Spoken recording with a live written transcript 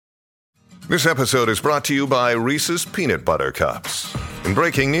This episode is brought to you by Reese's Peanut Butter Cups. In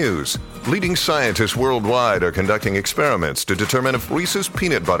breaking news, leading scientists worldwide are conducting experiments to determine if Reese's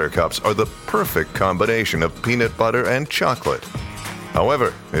Peanut Butter Cups are the perfect combination of peanut butter and chocolate.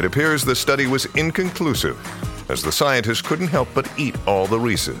 However, it appears the study was inconclusive, as the scientists couldn't help but eat all the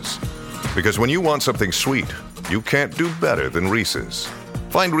Reese's. Because when you want something sweet, you can't do better than Reese's.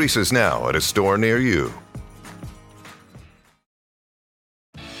 Find Reese's now at a store near you.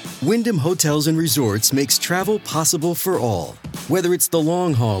 Wyndham Hotels and Resorts makes travel possible for all. Whether it's the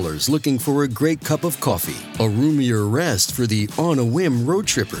long haulers looking for a great cup of coffee, a roomier rest for the on-a-whim road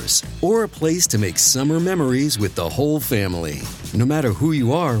trippers, or a place to make summer memories with the whole family. No matter who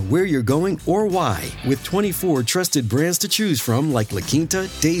you are, where you're going, or why, with 24 trusted brands to choose from like La Quinta,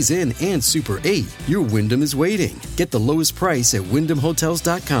 Days Inn, and Super 8, your Wyndham is waiting. Get the lowest price at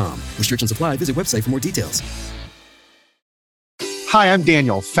WyndhamHotels.com. Restrictions apply. Visit website for more details. Hi, I'm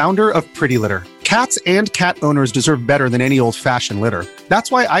Daniel, founder of Pretty Litter. Cats and cat owners deserve better than any old-fashioned litter.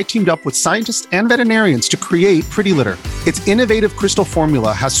 That's why I teamed up with scientists and veterinarians to create Pretty Litter. Its innovative crystal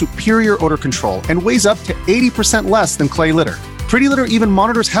formula has superior odor control and weighs up to 80% less than clay litter. Pretty Litter even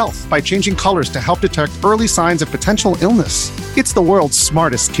monitors health by changing colors to help detect early signs of potential illness. It's the world's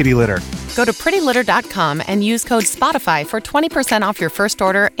smartest kitty litter. Go to prettylitter.com and use code SPOTIFY for 20% off your first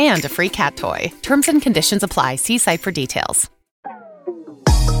order and a free cat toy. Terms and conditions apply. See site for details.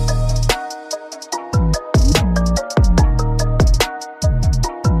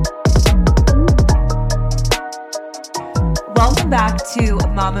 Welcome back to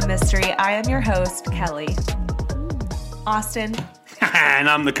Mama Mystery. I am your host, Kelly. Austin. And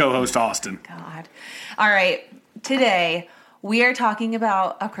I'm the co-host, Austin. God. All right. Today, we are talking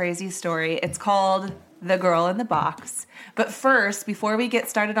about a crazy story. It's called The Girl in the Box. But first, before we get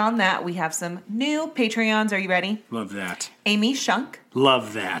started on that, we have some new Patreons. Are you ready? Love that. Amy Shunk.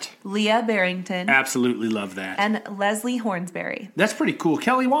 Love that. Leah Barrington. Absolutely love that. And Leslie Hornsberry. That's pretty cool.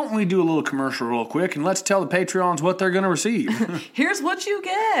 Kelly, why don't we do a little commercial real quick and let's tell the Patreons what they're going to receive. Here's what you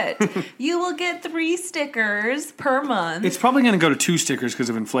get. You will get 3 stickers per month. It's probably going to go to 2 stickers because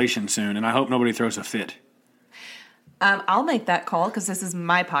of inflation soon, and I hope nobody throws a fit. I'll make that call because this is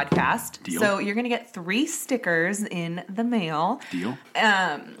my podcast. Deal. So you're going to get 3 stickers in the mail. Deal.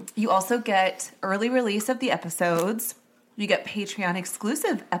 You also get early release of the episodes. You get Patreon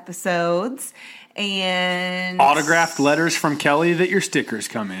exclusive episodes and autographed letters from Kelly that your stickers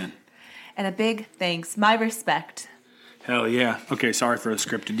come in. And a big thanks, my respect. Hell yeah. Okay, sorry for the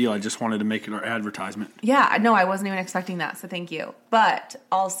scripted deal. I just wanted to make it our advertisement. Yeah, no, I wasn't even expecting that, so thank you. But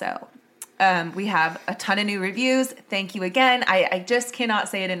also, we have a ton of new reviews. Thank you again. I just cannot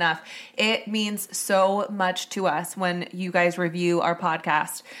say it enough. It means so much to us when you guys review our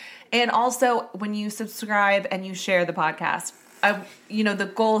podcast. And also when you subscribe and you share the podcast.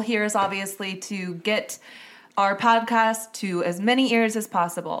 The goal here is obviously to get our podcast to as many ears as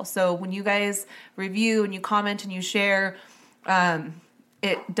possible. So when you guys review and you comment and you share,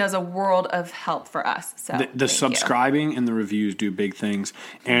 it does a world of help for us. So the subscribing and the reviews do big things.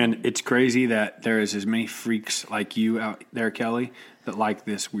 And it's crazy that there is as many freaks like you out there, Kelly, that like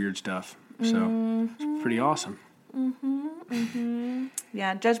this weird stuff. So It's pretty awesome. Mm-hmm, mm-hmm.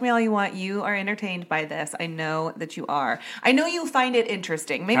 Yeah, judge me all you want. You are entertained by this. I know that you are. I know you find it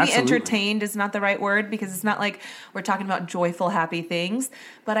interesting. Maybe Absolutely. Entertained is not the right word because it's not like we're talking about joyful, happy things.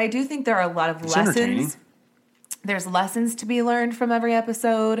 But I do think there are a lot of lessons. There's lessons to be learned from every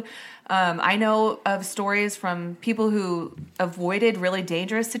episode. I know of stories from people who avoided really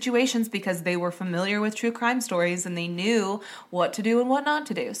dangerous situations because they were familiar with true crime stories and they knew what to do and what not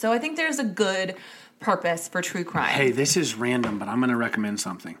to do. So I think there's a good purpose for true crime. Hey, this is random, but I'm going to recommend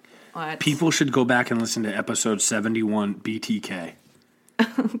something. What? People should go back and listen to episode 71, BTK.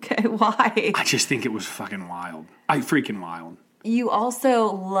 Okay, why? I just think it was fucking wild. Freaking wild. You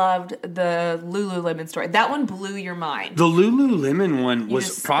also loved the Lululemon story. That one blew your mind. The Lululemon one You was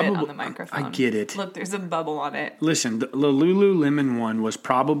just probably... spit on the microphone. I get it. Look, there's a bubble on it. Listen, the Lululemon one was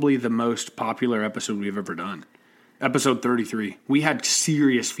probably the most popular episode we've ever done. Episode 33. We had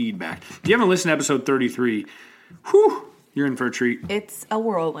serious feedback. If you haven't listened to episode 33, whew, you're in for a treat. It's a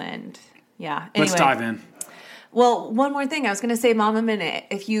whirlwind. Yeah. Anyway, Let's dive in. Well, one more thing. I was going to say Mama Minute.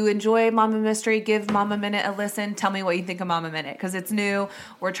 If you enjoy Mama Mystery, give Mama Minute a listen. Tell me what you think of Mama Minute because it's new.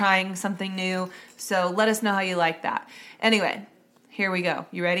 We're trying something new. So let us know how you like that. Anyway, here we go.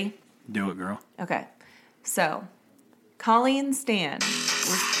 You ready? Do it, girl. Okay. So, Colleen Stan.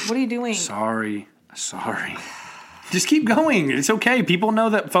 What are you doing? Sorry. Just keep going. It's okay. People know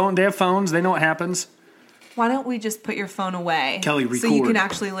that they have phones. They know what happens. Why don't we just put your phone away? Kelly, record. So you can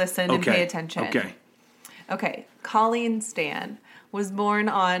actually listen and pay attention. Okay. Okay. Colleen Stan was born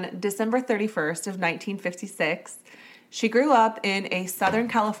on December 31st of 1956. She grew up in a Southern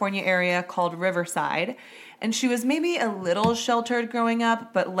California area called Riverside, and she was maybe a little sheltered growing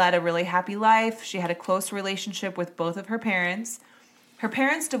up, but led a really happy life. She had a close relationship with both of her parents. Her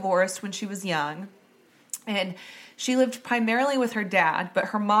parents divorced when she was young, and she lived primarily with her dad, but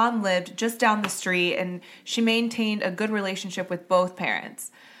her mom lived just down the street, and she maintained a good relationship with both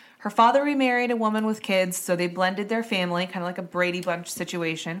parents. Her father remarried a woman with kids, so they blended their family, kind of like a Brady Bunch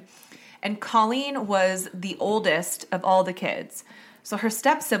situation. And Colleen was the oldest of all the kids. So her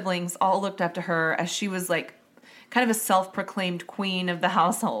step-siblings all looked up to her as she was like kind of a self-proclaimed queen of the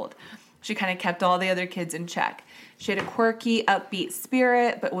household. She kind of kept all the other kids in check. She had a quirky, upbeat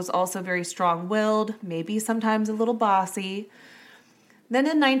spirit, but was also very strong-willed, maybe sometimes a little bossy. Then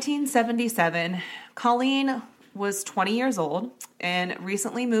in 1977, Colleen was 20 years old and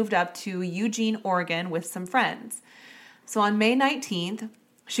recently moved up to Eugene, Oregon with some friends. So on May 19th,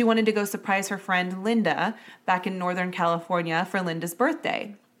 she wanted to go surprise her friend Linda back in Northern California for Linda's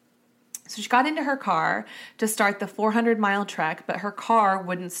birthday. So she got into her car to start the 400-mile trek, but her car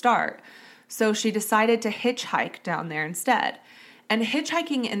wouldn't start. So she decided to hitchhike down there instead. And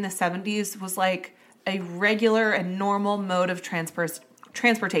hitchhiking in the 70s was like a regular and normal mode of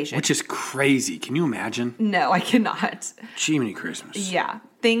transportation. Which is crazy. Can you imagine? No, I cannot. Jiminy Christmas. Yeah.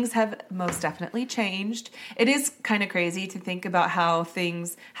 Things have most definitely changed. It is kind of crazy to think about how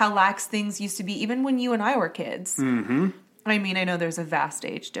lax things used to be, even when you and I were kids. Mm-hmm. I mean, I know there's a vast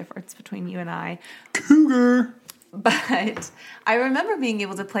age difference between you and I. Cougar! But I remember being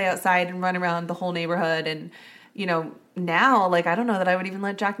able to play outside and run around the whole neighborhood. And, you know, now, like, I don't know that I would even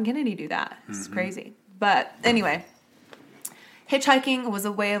let Jack and Kennedy do that. It's crazy. But anyway, hitchhiking was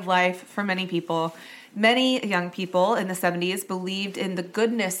a way of life for many people. Many young people in the 70s believed in the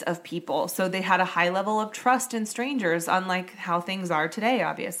goodness of people, so they had a high level of trust in strangers, unlike how things are today,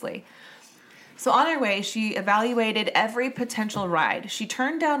 obviously. So on her way, she evaluated every potential ride. She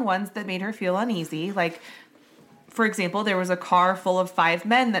turned down ones that made her feel uneasy, like, for example, there was a car full of 5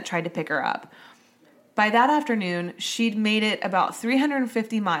 men that tried to pick her up. By that afternoon, she'd made it about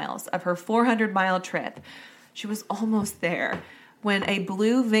 350 miles of her 400-mile trip. She was almost there when a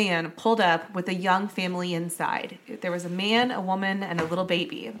blue van pulled up with a young family inside. There was a man, a woman, and a little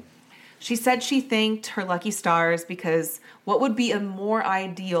baby. She said she thanked her lucky stars because what would be a more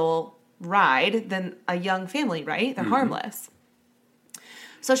ideal ride than a young family, right? They're harmless.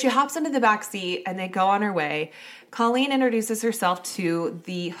 So she hops into the back seat and they go on her way. Colleen introduces herself to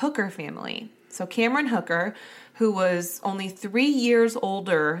the Hooker family. So Cameron Hooker, who was only 3 years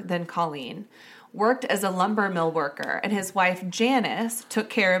older than Colleen, worked as a lumber mill worker, and his wife Janice took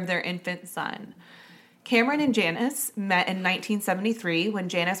care of their infant son. Cameron and Janice met in 1973 when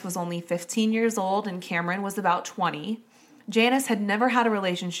Janice was only 15 years old and Cameron was about 20. Janice had never had a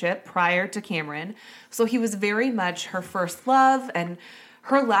relationship prior to Cameron, so he was very much her first love, and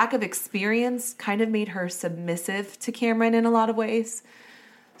her lack of experience kind of made her submissive to Cameron in a lot of ways.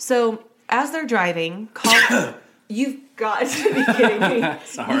 So as they're driving, you've got to be kidding me.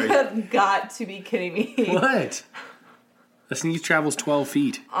 Sorry. You have got to be kidding me. What? The sneeze travels 12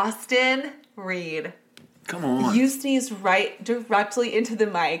 feet. Austin Reed. Come on. You sneezed right directly into the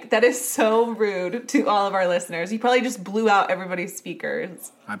mic. That is so rude to all of our listeners. You probably just blew out everybody's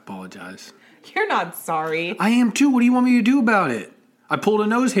speakers. I apologize. You're not sorry. I am too. What do you want me to do about it? I pulled a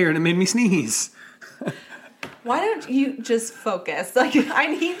nose hair and it made me sneeze. Why don't you just focus? Like,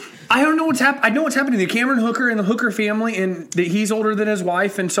 I don't know what's happening. I know what's happening. The Cameron Hooker and the Hooker family, and that he's older than his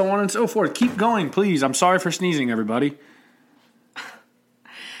wife, and so on and so forth. Keep going, please. I'm sorry for sneezing, everybody.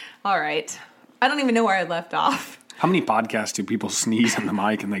 All right. I don't even know where I left off. How many podcasts do people sneeze in the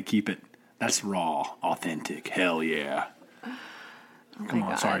mic and they keep it? That's raw, authentic. Hell yeah. Come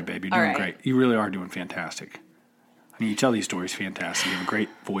on, God. sorry, baby. You're doing great. You really are doing fantastic. I mean, you tell these stories fantastic. You have a great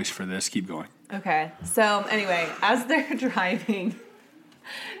voice for this. Keep going. Okay. So anyway, as they're driving,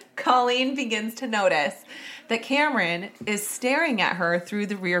 Colleen begins to notice that Cameron is staring at her through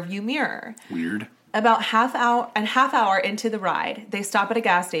the rearview mirror. Weird. About half hour into the ride, they stop at a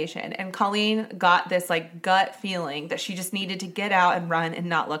gas station, and Colleen got this like gut feeling that she just needed to get out and run and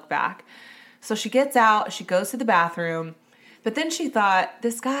not look back. So she gets out, she goes to the bathroom, but then she thought,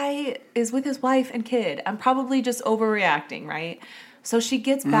 this guy is with his wife and kid. I'm probably just overreacting, right? So she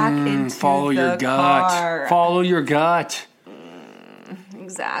gets back into follow the your gut. car. Follow your gut.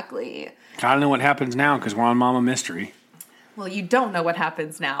 Exactly. I don't know what happens now because we're on Mama Mystery. Well, you don't know what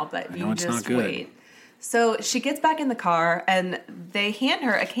happens now, but you just wait. So she gets back in the car, and they hand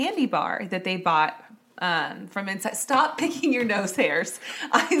her a candy bar that they bought from inside. Stop picking your nose hairs.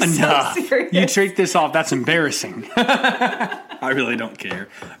 I'm so serious. You take this off. That's embarrassing. I really don't care.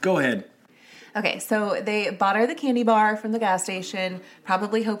 Go ahead. Okay, so they bought her the candy bar from the gas station,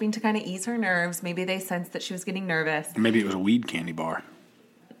 probably hoping to kind of ease her nerves. Maybe they sensed that she was getting nervous. Maybe it was a weed candy bar.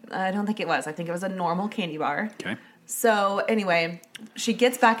 I don't think it was. I think it was a normal candy bar. Okay. So anyway, she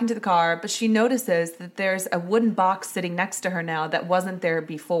gets back into the car, but she notices that there's a wooden box sitting next to her now that wasn't there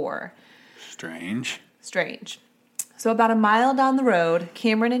before. Strange. So about a mile down the road,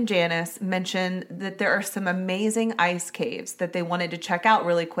 Cameron and Janice mentioned that there are some amazing ice caves that they wanted to check out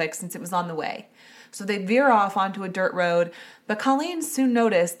really quick since it was on the way. So they veer off onto a dirt road, but Colleen soon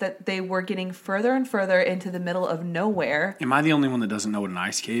noticed that they were getting further and further into the middle of nowhere. Am I the only one that doesn't know what an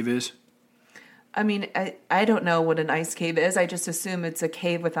ice cave is? I mean, I don't know what an ice cave is. I just assume it's a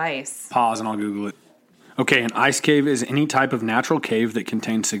cave with ice. Pause and I'll Google it. Okay, an ice cave is any type of natural cave that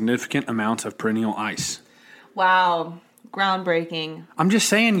contains significant amounts of perennial ice. Wow, groundbreaking. I'm just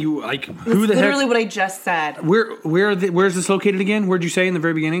saying, who the heck? Literally what I just said. Where's this located again? Where'd you say in the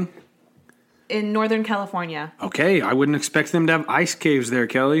very beginning? In Northern California. Okay, I wouldn't expect them to have ice caves there,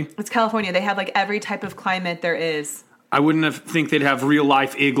 Kelly. It's California. They have like every type of climate there is. I wouldn't think they'd have real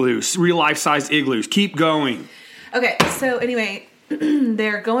life size igloos. Keep going. Okay, so anyway,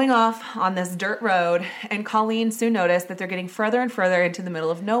 they're going off on this dirt road, and Colleen soon noticed that they're getting further and further into the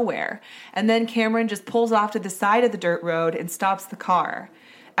middle of nowhere. And then Cameron just pulls off to the side of the dirt road and stops the car.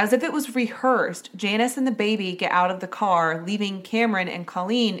 As if it was rehearsed, Janice and the baby get out of the car, leaving Cameron and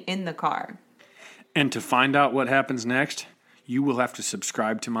Colleen in the car. And to find out what happens next, you will have to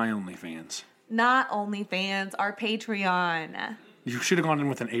subscribe to my OnlyFans. Not OnlyFans, our Patreon. You should have gone in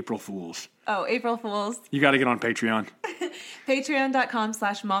with an April Fool's. Oh, April Fools. You got to get on Patreon.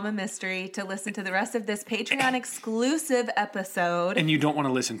 Patreon.com/Mama Mystery to listen to the rest of this Patreon exclusive episode. And you don't want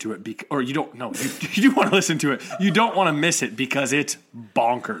to listen to it, you do want to listen to it. You don't want to miss it because it's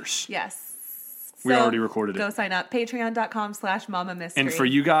bonkers. Yes. We already recorded it. Go sign up. Patreon.com/Mama Mystery. And for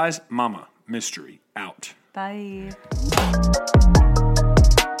you guys, Mama Mystery out. Bye.